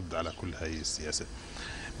جدا رد على كل هاي السياسة.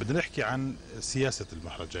 بدنا نحكي عن سياسة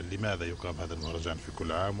المهرجان، لماذا يقام هذا المهرجان في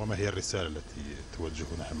كل عام وما هي الرسالة التي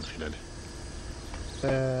توجهونها من خلاله؟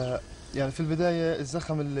 يعني في البداية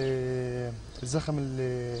الزخم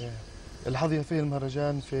اللي حظي فيه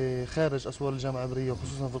المهرجان في خارج أسوار الجامعة العبرية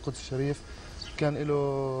وخصوصا في القدس الشريف كان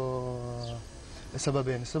له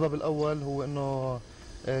سببين. السبب الأول هو أنه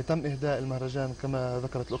تم إهداء المهرجان كما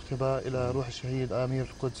ذكرت الأخت هبة إلى روح الشهيد أمير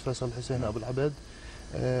القدس فيصل الحسين أبو العبد،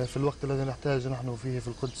 في الوقت الذي نحتاج نحن فيه في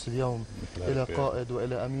القدس اليوم إلى قائد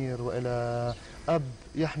وإلى أمير وإلى أب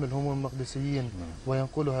يحمل هموم المقدسيين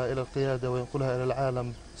وينقلها إلى القيادة وينقلها إلى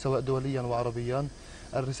العالم سواء دوليا وعربيا.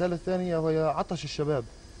 الرسالة الثانية وهي عطش الشباب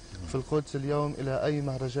في القدس اليوم إلى أي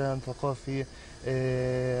مهرجان ثقافي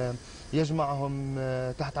يجمعهم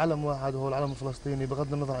تحت علم واحد وهو العلم الفلسطيني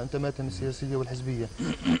بغض النظر عن انتماءاتهم السياسية والحزبية.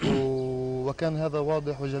 وكان هذا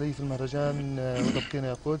واضح وجلي في المهرجان وتبقينا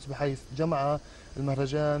يا قدس، بحيث جمع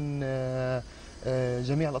المهرجان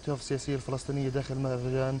جميع الأطياف السياسية الفلسطينية داخل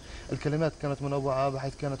المهرجان. الكلمات كانت منوعة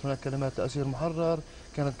بحيث كانت هناك كلمات تأثير محرر،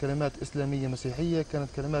 كانت كلمات إسلامية مسيحية، كانت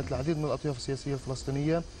كلمات العديد من الأطياف السياسية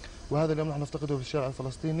الفلسطينية، وهذا اليوم نحن نفتقده في الشارع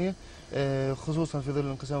الفلسطيني خصوصا في ظل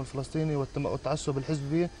الانقسام الفلسطيني والتعصب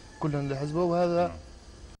الحزبي كلنا لحزبه. وهذا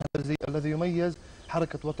الذي يميز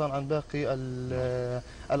حركة وطن عن باقي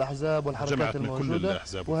الأحزاب والحركات الموجودة،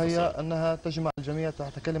 وهي أنها تجمع الجميع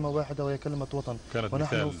تحت كلمة واحدة وهي كلمة وطن،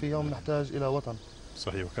 ونحن في يوم نحتاج إلى وطن.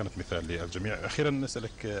 صحيح، وكانت مثال للجميع. أخيرا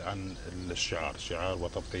نسألك عن الشعار، شعار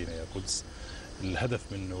وتبقينا يا قدس، الهدف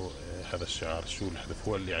منه هذا الشعار شو الهدف؟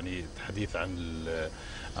 هو يعني الحديث عن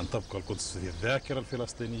أن تبقى القدس في الذاكرة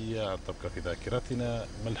الفلسطينية، أن تبقى في ذاكرتنا،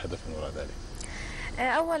 ما الهدف من وراء ذلك؟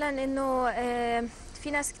 أولا أنه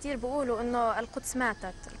في ناس كتير بيقولوا انه القدس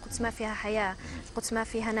ماتت، القدس ما فيها حياة، القدس ما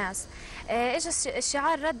فيها ناس. اجى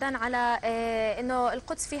الشعار ردا على انه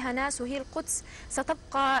القدس فيها ناس وهي القدس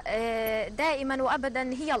ستبقى دائما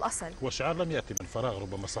وابدا هي الاصل. والشعار لم ياتي من فراغ،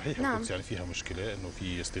 ربما صحيح نعم. القدس يعني فيها مشكلة انه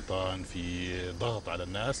في استيطان، في ضغط على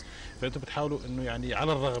الناس، فانتم بتحاولوا انه يعني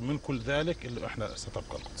على الرغم من كل ذلك انه احنا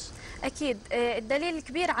ستبقى القدس. اكيد الدليل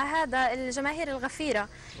الكبير على هذا الجماهير الغفيرة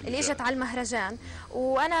اللي اجت على المهرجان،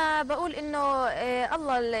 وانا بقول انه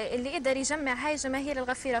الله اللي قدر يجمع هاي الجماهير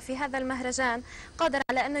الغفيرة في هذا المهرجان قادر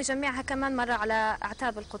على انه يجمعها كمان مرة على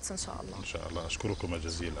اعتاب القدس ان شاء الله. ان شاء الله. اشكركم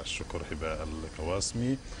جزيل الشكر هبة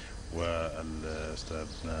القواسمي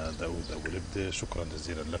والاستاذنا داود ابو لبده، شكرا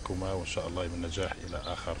جزيلا لكما، وان شاء الله من نجاح الى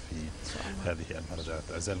اخر في هذه المهرجانات.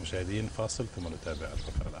 اعزائي المشاهدين فاصل ثم نتابع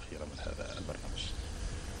الفقرة الاخيرة من هذا البرنامج.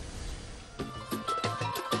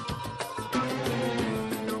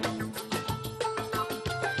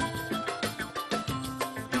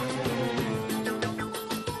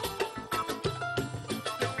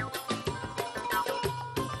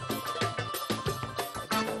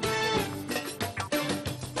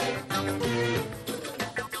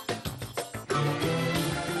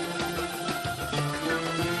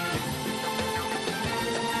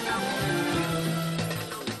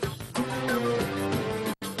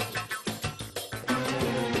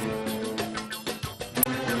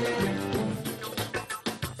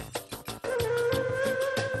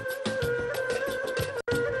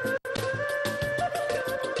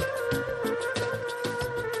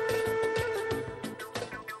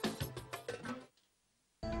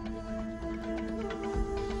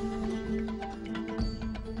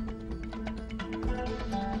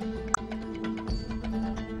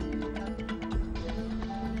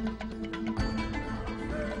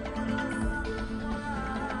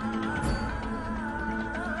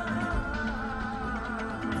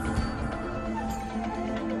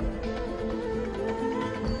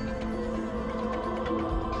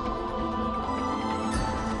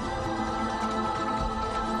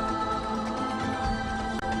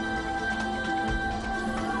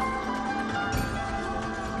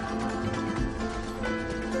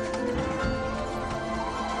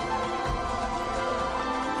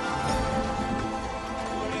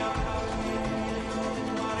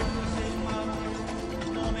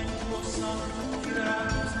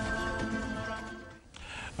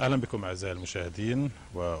 اهلا بكم اعزائي المشاهدين،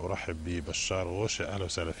 وارحب ببشار غوشه. اهلا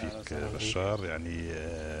وسهلا فيك بشار. يعني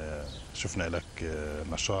شفنا لك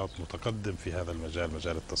نشاط متقدم في هذا المجال،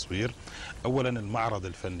 مجال التصوير. اولا المعرض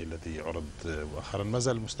الفني الذي عرض مؤخرا ما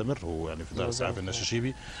زال مستمر، هو يعني في دار السعافه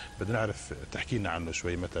النشاشيبي. بدنا نعرف تحكي لنا عنه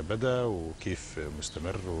شوي، متى بدا وكيف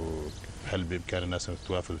مستمر، وهل بامكان الناس ان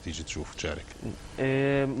توافد وتيجي تشوف وتشارك؟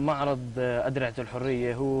 معرض أدرعة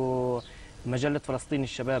الحرية هو مجلة فلسطين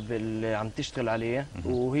الشباب اللي عم تشتغل عليه،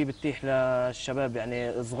 وهي بتتيح للشباب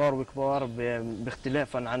يعني صغار وكبار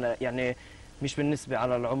باختلافا عن يعني مش بالنسبة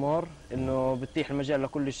على العمر، انه بتتيح المجال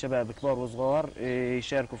لكل الشباب كبار وصغار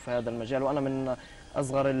يشاركوا في هذا المجال، وانا من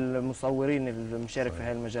اصغر المصورين المشارك في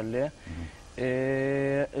هذه المجلة.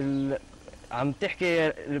 عم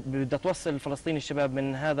تحكي بدها توصل فلسطين الشباب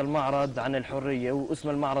من هذا المعرض عن الحرية، واسم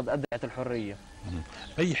المعرض أدرعة الحرية.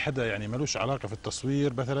 اي حدا يعني ملوش علاقه في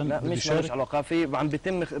التصوير مثلا؟ لا مش ملوش علاقه، في عم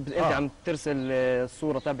بيتم انت عم ترسل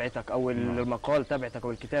الصوره تبعتك او المقال تبعتك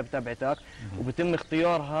او الكتاب تبعتك، وبيتم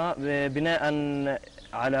اختيارها بناء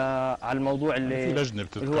على الموضوع اللي في لجنه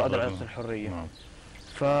اللي هو أدرعة الحرية.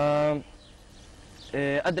 ف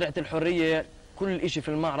أدرعة الحرية كل شيء في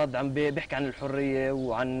المعرض عم بيحكي عن الحرية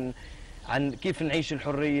وعن كيف نعيش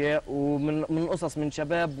الحرية، ومن قصص من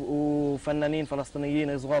شباب وفنانين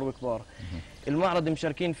فلسطينيين صغار وكبار. المعرض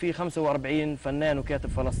مشاركين فيه 45 فنان وكاتب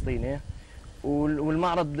فلسطيني،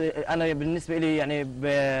 والمعرض أنا بالنسبة لي يعني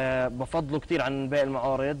بفضله كثير عن باقي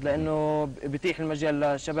المعارض، لأنه بتيح المجال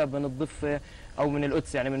للشباب من الضفة أو من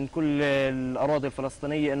القدس، يعني من كل الأراضي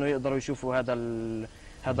الفلسطينية إنه يقدروا يشوفوا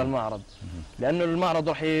هذا المعرض، لأنه المعرض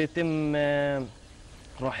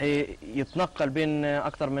راح يتنقل بين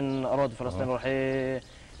اكثر من اراضي فلسطين. راح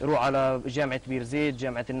يروح على جامعه بير زيت،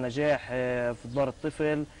 جامعه النجاح، في دار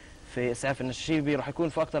الطفل، في اسعاف النشاشيبي، راح يكون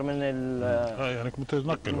في اكثر من يعني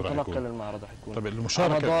متنقل المعرض راح يكون. طيب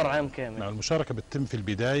المشاركه على مدار عام كامل. نعم، المشاركه بتتم في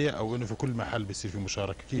البدايه او انه في كل محل بيصير في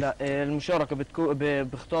مشاركه؟ كيف؟ لا المشاركه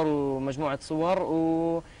بيختاروا مجموعه صور،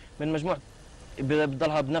 ومن مجموعه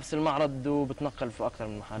بتضلها بنفس المعرض وبتنقل في اكثر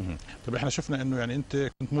من محل. طيب احنا شفنا انه يعني انت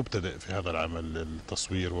كنت مبتدئ في هذا العمل،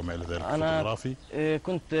 التصوير وما الى ذلك، الفوتوغرافي.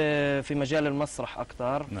 كنت في مجال المسرح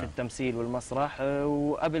اكثر. نعم. في التمثيل والمسرح،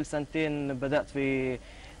 وقبل سنتين بدات في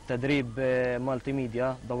تدريب مالتي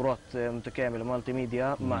ميديا، دورات متكامله مالتي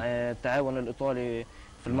ميديا مع التعاون الايطالي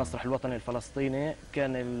في المسرح الوطني الفلسطيني.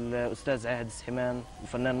 كان الاستاذ عاهد السحيمان،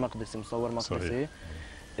 فنان مقدسي، مصور مقدسي. صحيح.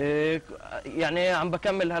 يعني عم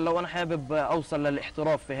بكمل هلا، وانا حابب اوصل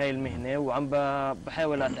للاحتراف في هاي المهنه، وعم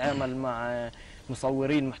بحاول اتعامل مع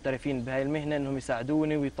مصورين محترفين بهاي المهنه انهم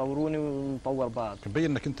يساعدوني ويطوروني ونطور بعض.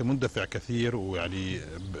 مبين انك انت مندفع كثير، ويعني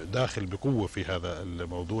داخل بقوه في هذا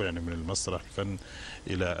الموضوع، يعني من المسرح الفن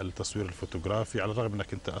الى التصوير الفوتوغرافي، على الرغم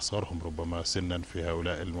انك انت اصغرهم ربما سنا في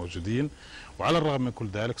هؤلاء الموجودين، وعلى الرغم من كل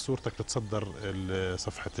ذلك صورتك تتصدر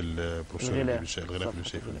صفحه البروشور الغلاف اللي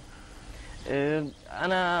شايفه.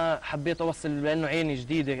 أنا حبيت أوصل لأنه عيني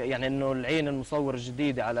جديدة، يعني إنه العين المصور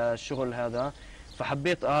الجديدة على الشغل هذا،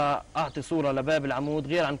 فحبيت أعطي صورة لباب العمود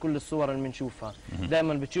غير عن كل الصور اللي بنشوفها.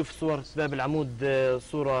 دائما بتشوف صور باب العمود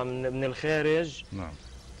صورة من الخارج. نعم.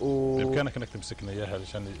 بإمكانك إنك تمسكنا إياها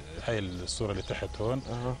علشان هاي الصورة اللي تحت هون.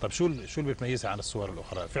 طيب شو اللي بتميزها عن الصور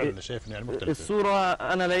الأخرى؟ فعلا شايف إنه يعني مختلفة. الصورة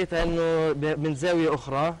أنا لقيتها إنه من زاوية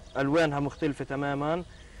أخرى، ألوانها مختلفة تماما.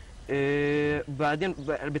 بعدين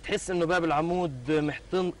بتحس انه باب العمود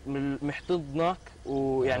محتضنك،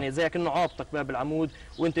 ويعني زي كأنه عابطك باب العمود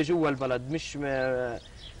وانت جوا البلد، مش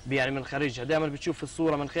يعني من خارجها. دائما بتشوف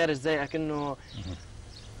الصوره من خارج زي كأنه.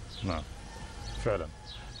 نعم فعلا.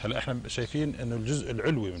 هلا احنا شايفين انه الجزء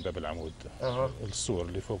العلوي من باب العمود، الصور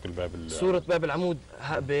اللي فوق الباب، صوره باب العمود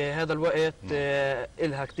بهذا الوقت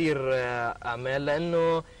إلها كثير اعمال،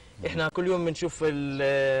 لانه احنا كل يوم بنشوف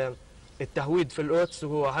التهويد في القدس،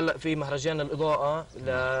 وهو هلا في مهرجان الاضاءه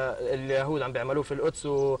اليهود عم بيعملوه في القدس،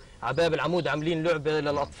 وعباب العمود عاملين لعبه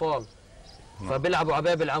للاطفال. فبيلعبوا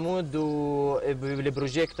عباب العمود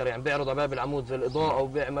وبالبروجيكتور، يعني بيعرضوا عباب العمود في الاضاءه،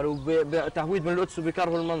 وبيعملوا تهويد من القدس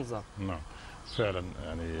وبيكرهوا المنظر. نعم فعلا.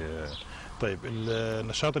 يعني طيب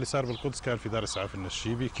النشاط اللي صار بالقدس كان في دار السعافه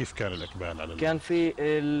النشاشيبي، كيف كان الاقبال على كان في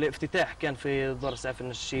الافتتاح كان في دار السعافه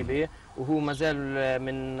النشاشيبي، وهو ما زال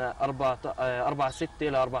من 4/6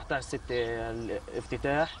 إلى 14/6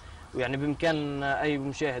 الافتتاح، ويعني بإمكان أي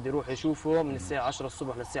مشاهد يروح يشوفه من الساعة 10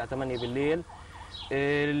 الصبح للساعة 8 بالليل.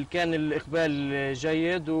 كان الإقبال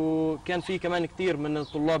جيد، وكان في كمان كثير من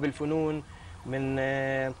طلاب الفنون، من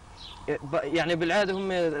يعني بالعاده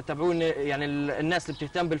هم تبعون، يعني الناس اللي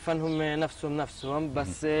بتهتم بالفن هم نفسهم،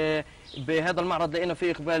 بس بهذا المعرض لقينا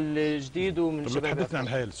فيه اقبال جديد ومن شباب. تحدثنا عن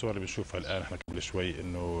هاي الصور اللي بنشوفها الان احنا قبل شوي،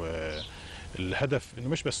 انه الهدف انه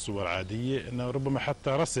مش بس صور عاديه، انه ربما حتى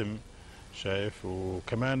رسم شايف.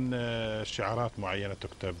 وكمان شعارات معينة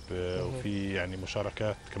تكتب، وفي يعني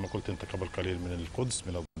مشاركات كما قلت أنت قبل قليل من القدس،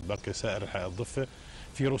 من باقي سائر الضفة،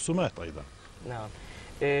 في رسومات أيضا. نعم.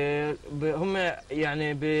 هم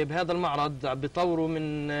يعني بهذا المعرض بيطوروا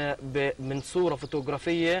من صورة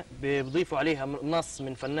فوتوغرافية، بيضيفوا عليها نص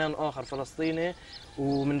من فنان آخر فلسطيني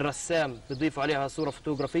ومن رسام، بيضيفوا عليها صورة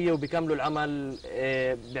فوتوغرافية وبيكملوا العمل،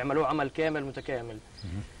 بيعملوه عمل كامل متكامل.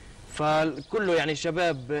 فكله يعني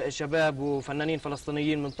شباب وفنانين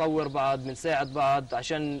فلسطينيين بنطور بعض، بنساعد بعض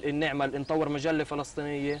عشان نطور مجلة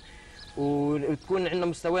فلسطينية وتكون عندنا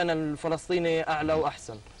مستوانا الفلسطيني أعلى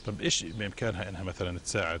وأحسن. طب إيش بإمكانها إنها مثلا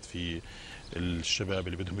تساعد في الشباب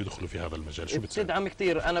اللي بدهم يدخلوا في هذا المجال؟ شو بتساعد؟ بتدعم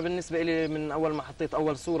كثير. أنا بالنسبة لي من أول ما حطيت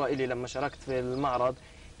أول صورة إلي لما شاركت في المعرض،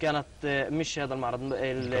 كانت مش هذا المعرض،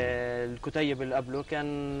 الكتيب اللي قبله،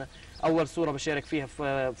 كان أول صورة بشارك فيها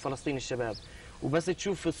في فلسطين الشباب. وبس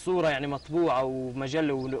تشوف الصورة يعني مطبوعة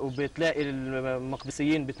ومجلة وبتلاقي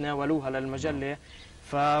المقدسيين بتناولوها للمجلة،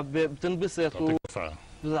 فبتنبسط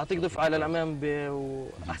بتعطيك دفعة للأمام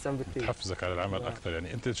وأحسن بكثير، تحفزك على العمل أكثر.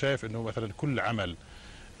 يعني أنت شايف إنه مثلا كل عمل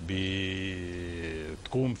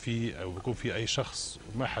بتقوم فيه أو بيكون فيه أي شخص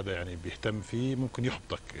وما حدا يعني بيهتم فيه ممكن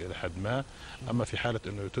يحبطك إلى حد ما، أما في حالة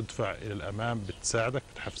إنه تدفع إلى الأمام بتساعدك،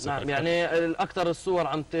 بتحفزك. نعم أكثر. يعني أكثر الصور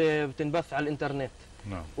عم بتنبث على الإنترنت.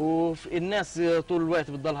 نعم. والناس طول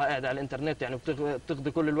الوقت بتضلها قاعدة على الإنترنت، يعني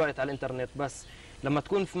بتقضي كل الوقت على الإنترنت. بس لما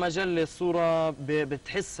تكون في مجلة الصورة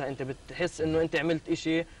بتحسها، أنت بتحس إنه أنت عملت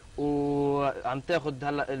إشي وعم تاخذ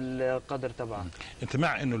هلا القدر تبعك. أنت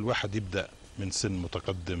مع إنه الواحد يبدأ من سن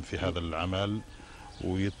متقدم في هذا العمل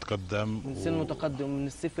ويتقدم من سن متقدم من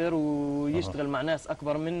الصفر ويشتغل مع ناس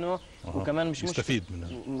أكبر منه، وكمان مش يستفيد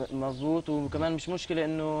منه. مظبوط. وكمان مش مشكلة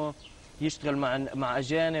إنه يشتغل مع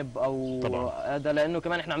اجانب او طبعا. هذا، لانه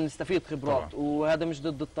كمان احنا عم نستفيد خبرات طبعا. وهذا مش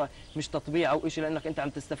ضد مش تطبيع او شيء، لانك انت عم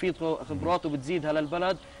تستفيد خبرات وبتزيدها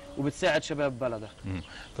للبلد وبتساعد شباب بلدك.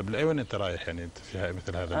 طب لاين انت رايح يعني انت في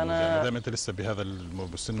مثل هذا المجال؟ ما دام انت لسه بهذا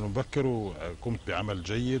السن المبكر وقمت بعمل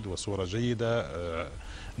جيد وصوره جيده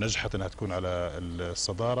نجحت انها تكون على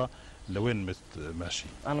الصداره، لوين ماشي؟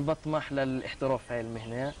 انا بطمح للاحتراف في هاي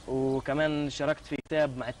المهنه، وكمان شاركت في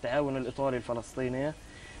كتاب مع التعاون الايطالي الفلسطيني.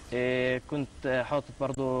 كنت حاطط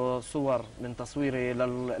برضه صور من تصويري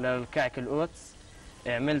للكعك القدس.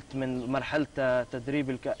 عملت من مرحلة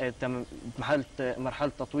تدريب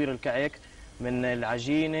مرحلة تطوير الكعك من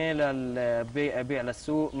العجينة للبيع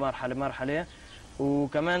للسوق، مرحلة.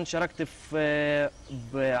 وكمان شاركت في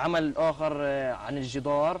بعمل آخر عن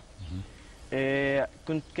الجدار.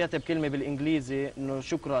 كنت كاتب كلمة بالإنجليزي إنه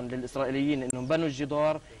شكرا للإسرائيليين إنهم بنوا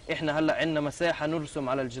الجدار، إحنا هلا عندنا مساحة نرسم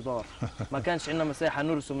على الجدار. ما كانش عندنا مساحة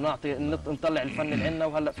نرسم نطلع الفن اللي عندنا،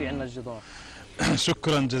 وهلا في عندنا الجدار.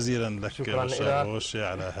 شكرا جزيلا لك بشار غوشي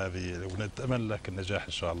على هذه، ونتأمل لك النجاح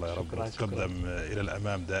إن شاء الله يا رب، وتقدم إلى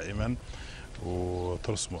الأمام دائما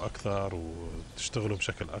وترسموا أكثر وتشتغلوا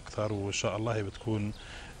بشكل أكثر، وإن شاء الله بتكون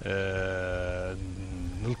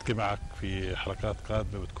نلتقي معك في حلقات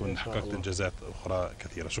قادمة بتكون حققت إنجازات أخرى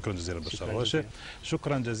كثيرة. شكرا جزيلا بشار غوشي.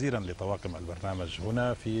 شكرا جزيلا لطواقم البرنامج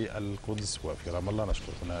هنا في القدس وفي رام الله.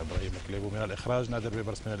 نشكر هنا إبراهيم كليبو من الإخراج، نادر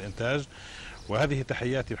بيبرس من الإنتاج، وهذه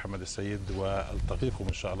تحياتي محمد السيد، والتقيكم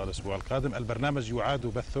إن شاء الله الأسبوع القادم. البرنامج يعاد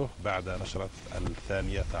بثه بعد نشرة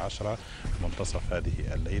 12 منتصف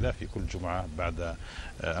هذه الليلة، في كل جمعة بعد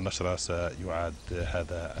النشرة سيعاد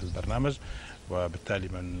هذا البرنامج، وبالتالي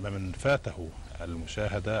من فاته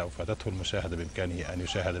المشاهدة أو فاتته المشاهدة بإمكانه أن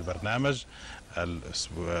يشاهد البرنامج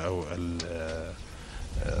الأسبوع أو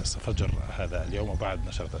فجر هذا اليوم وبعد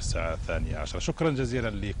نشرة الساعة 12. شكرا جزيلا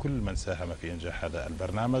لكل من ساهم في إنجاح هذا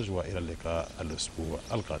البرنامج، وإلى اللقاء الأسبوع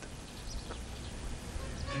القادم.